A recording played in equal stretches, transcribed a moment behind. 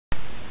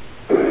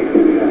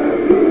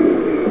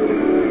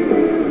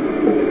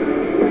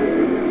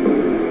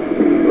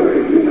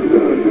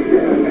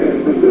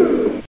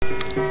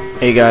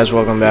Hey guys,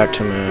 welcome back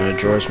to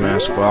Majora's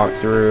Mask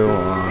walkthrough.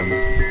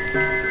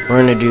 We're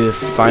gonna do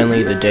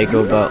finally the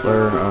Deku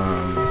Butler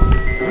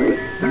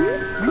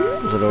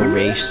little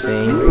race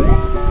thing.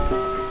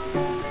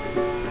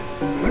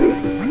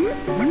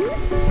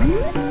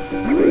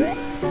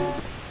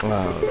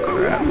 Oh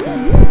crap!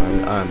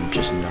 I'm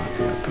just not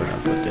gonna put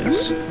up with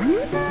this.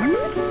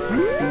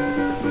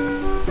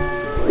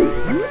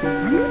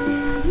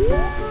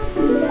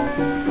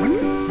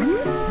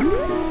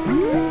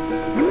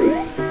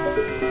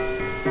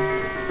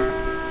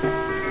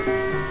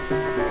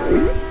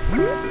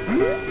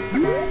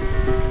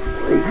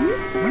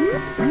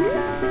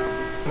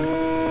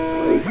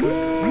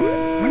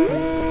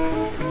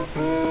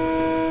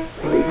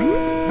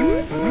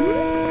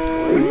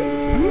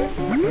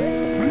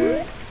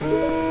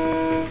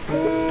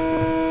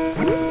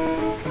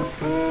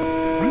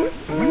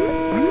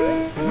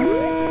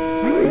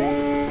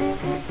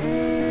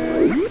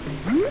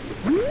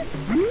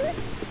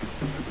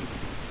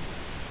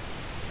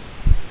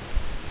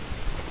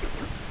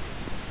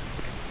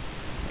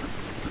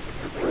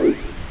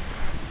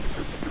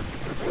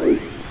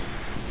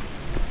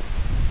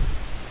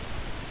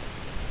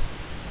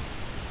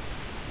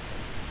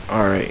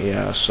 Alright,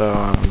 yeah,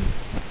 so,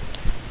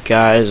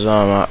 guys,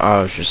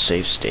 I was just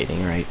safe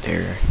stating right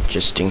there,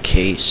 just in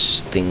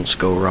case things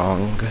go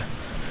wrong.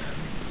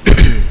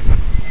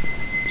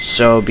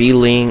 So, be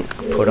Link,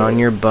 put on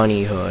your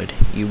bunny hood.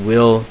 You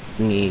will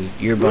need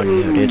your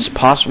bunny hood. It's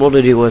possible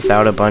to do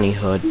without a bunny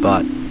hood,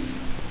 but,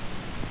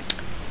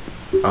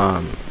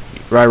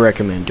 I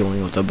recommend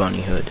doing with a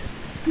bunny hood.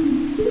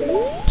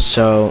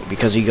 So,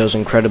 because he goes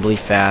incredibly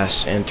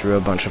fast and through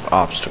a bunch of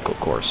obstacle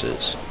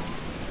courses.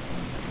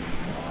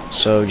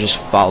 So just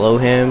follow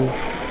him,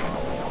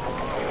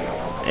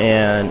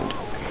 and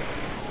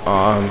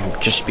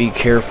just be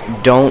careful.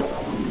 Don't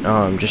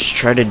just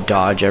try to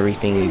dodge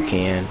everything you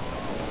can.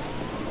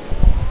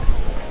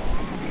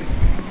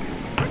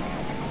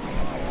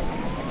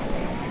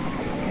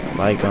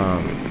 Like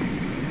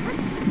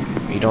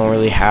you don't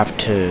really have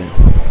to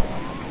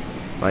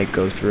like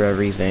go through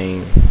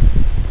everything.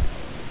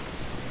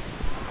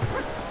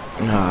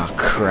 Ah,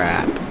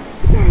 crap.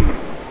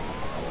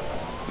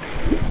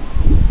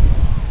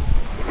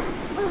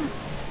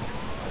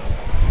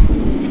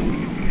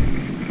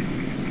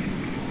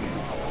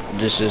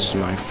 This is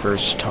my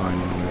first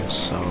time on this,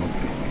 so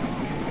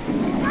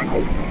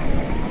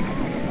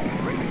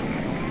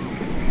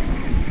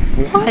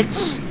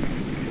what?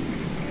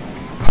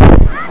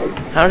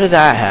 How did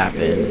that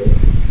happen?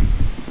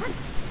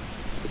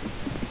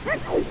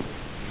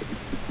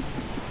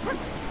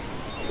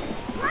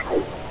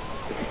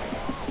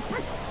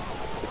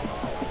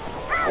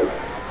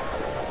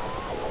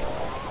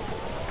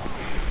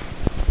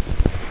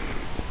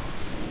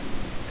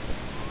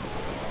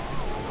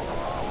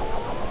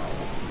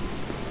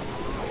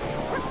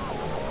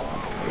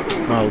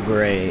 Oh,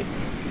 great.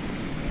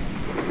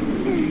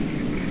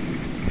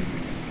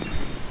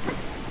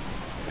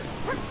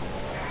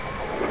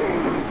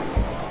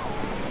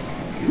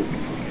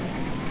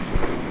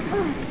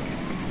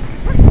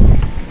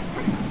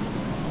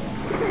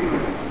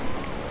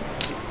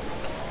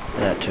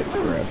 That took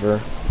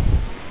forever.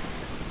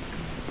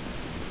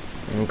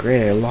 And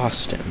great, I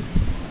lost him.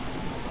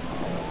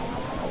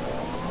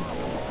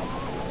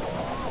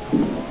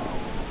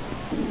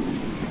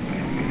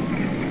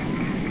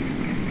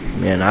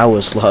 Man, I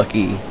was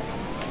lucky.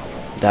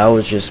 That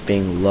was just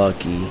being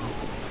lucky.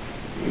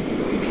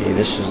 Okay,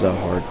 this is the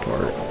hard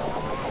part.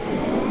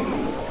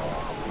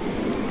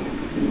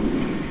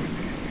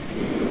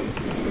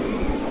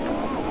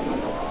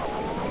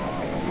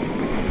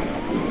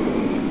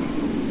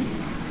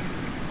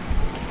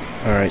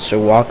 Alright, so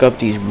walk up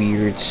these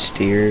weird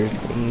stair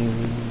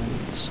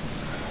things.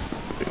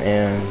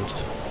 And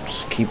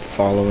just keep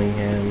following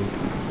him.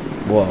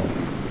 Whoa.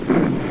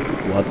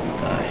 What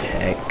the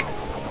heck?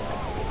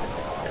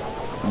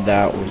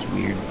 That was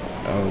weird.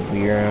 A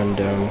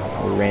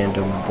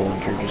random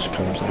boulder just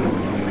comes out of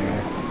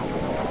nowhere.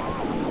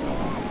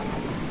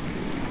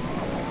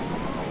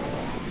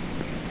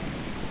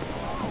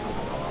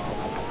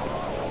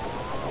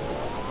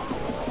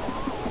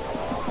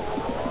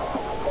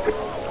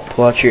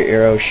 Pull out your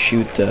arrow,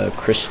 shoot the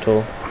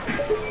crystal.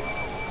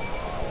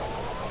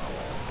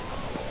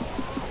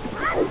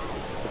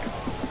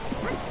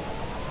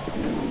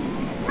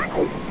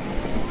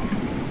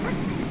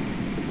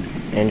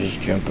 And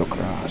just jump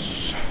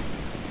across.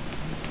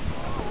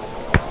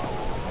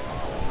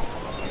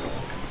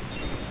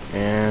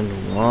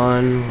 And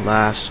one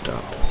last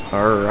up.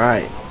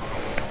 Alright.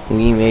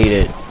 We made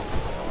it.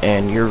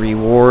 And your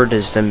reward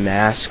is the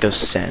Mask of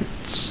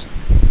Scents.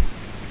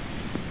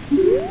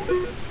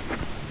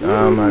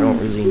 I don't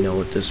really know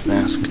what this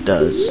mask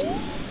does.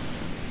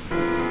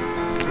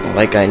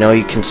 Like, I know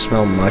you can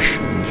smell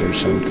mushrooms or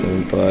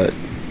something, but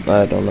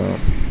I don't know.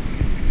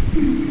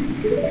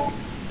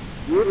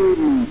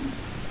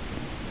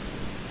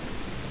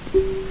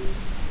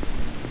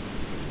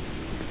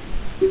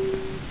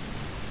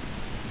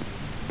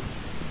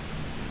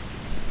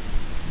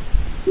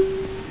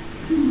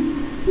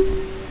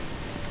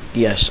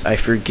 Yes, I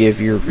forgive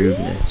your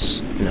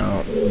rudeness.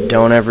 No,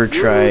 don't ever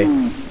try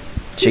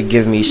to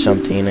give me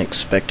something and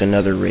expect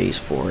another raise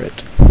for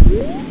it.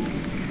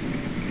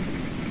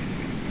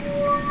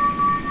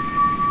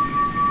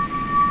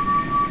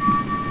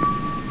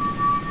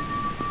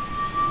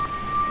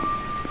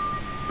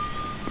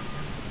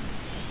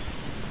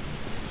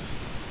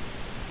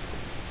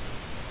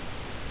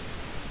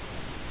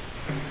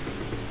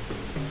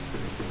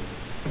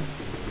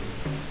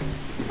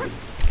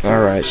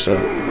 Alright, so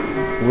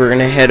we're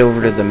gonna head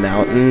over to the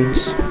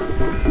mountains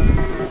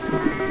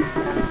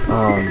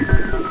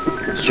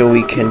so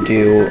we can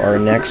do our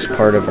next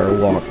part of our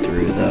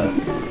walkthrough,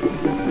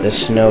 the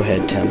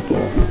Snowhead Temple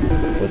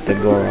with the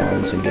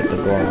Gorons, and get the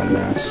Goron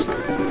mask.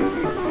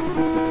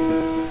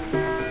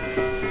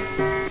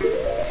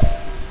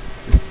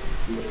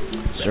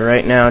 So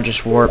right now,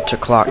 just warp to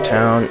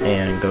Clocktown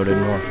and go to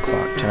North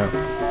Clocktown.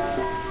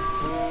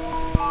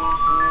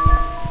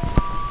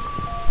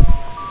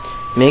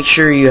 Make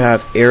sure you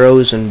have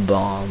arrows and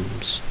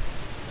bombs.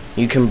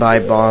 You can buy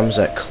bombs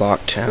at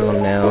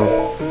Clocktown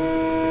now.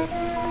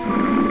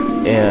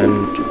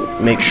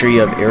 And make sure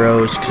you have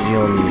arrows, because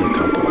you'll need a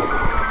couple.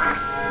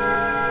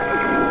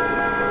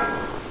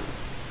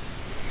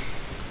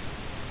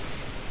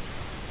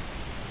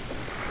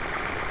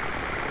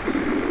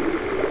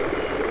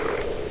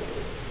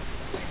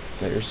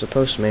 There's the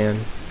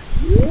postman.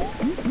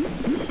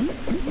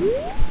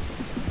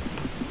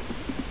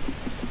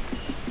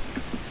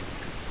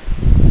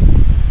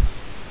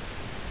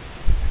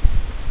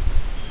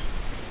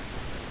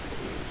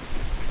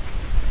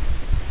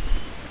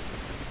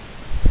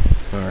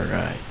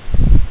 Alright.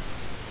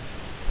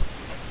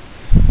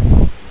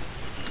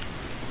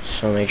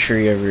 So make sure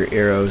you have your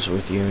arrows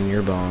with you and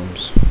your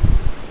bombs.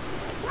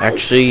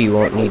 Actually, you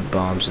won't need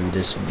bombs in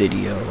this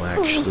video,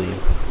 actually.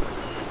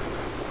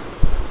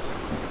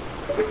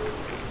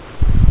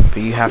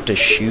 But you have to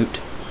shoot.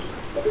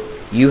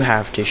 You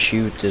have to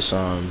shoot this,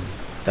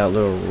 that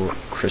little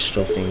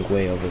crystal thing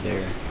way over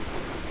there.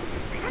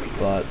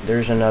 But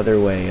there's another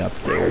way up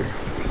there.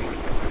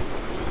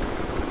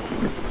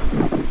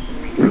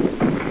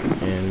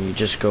 You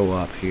just go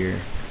up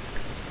here.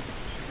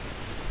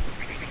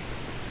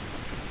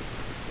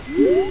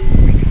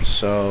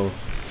 So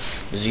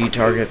you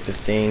target the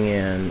thing,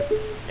 and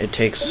it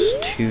takes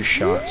 2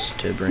 shots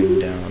to bring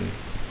down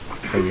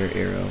from your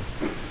arrow,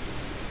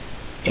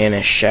 and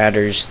it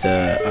shatters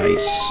the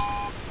ice.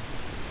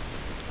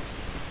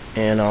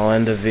 And I'll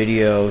end the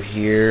video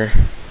here,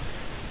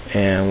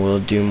 and we'll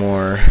do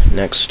more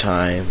next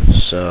time.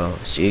 So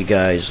see you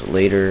guys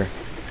later.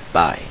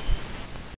 Bye.